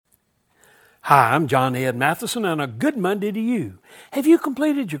Hi, I'm John Ed Matheson, and a good Monday to you. Have you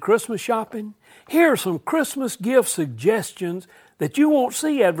completed your Christmas shopping? Here are some Christmas gift suggestions that you won't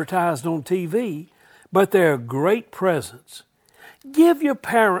see advertised on TV, but they're great presents. Give your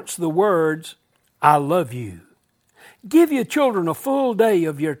parents the words, "I love you." Give your children a full day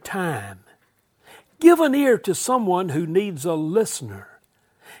of your time. Give an ear to someone who needs a listener.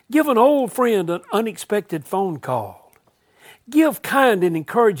 Give an old friend an unexpected phone call. Give kind and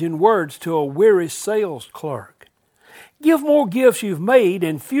encouraging words to a weary sales clerk. Give more gifts you've made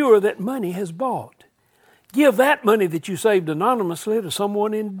and fewer that money has bought. Give that money that you saved anonymously to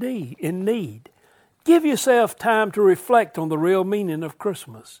someone in need. Give yourself time to reflect on the real meaning of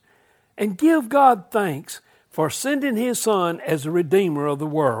Christmas. And give God thanks for sending His Son as the Redeemer of the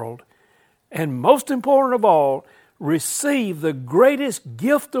world. And most important of all, receive the greatest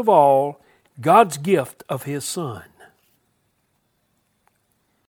gift of all, God's gift of His Son.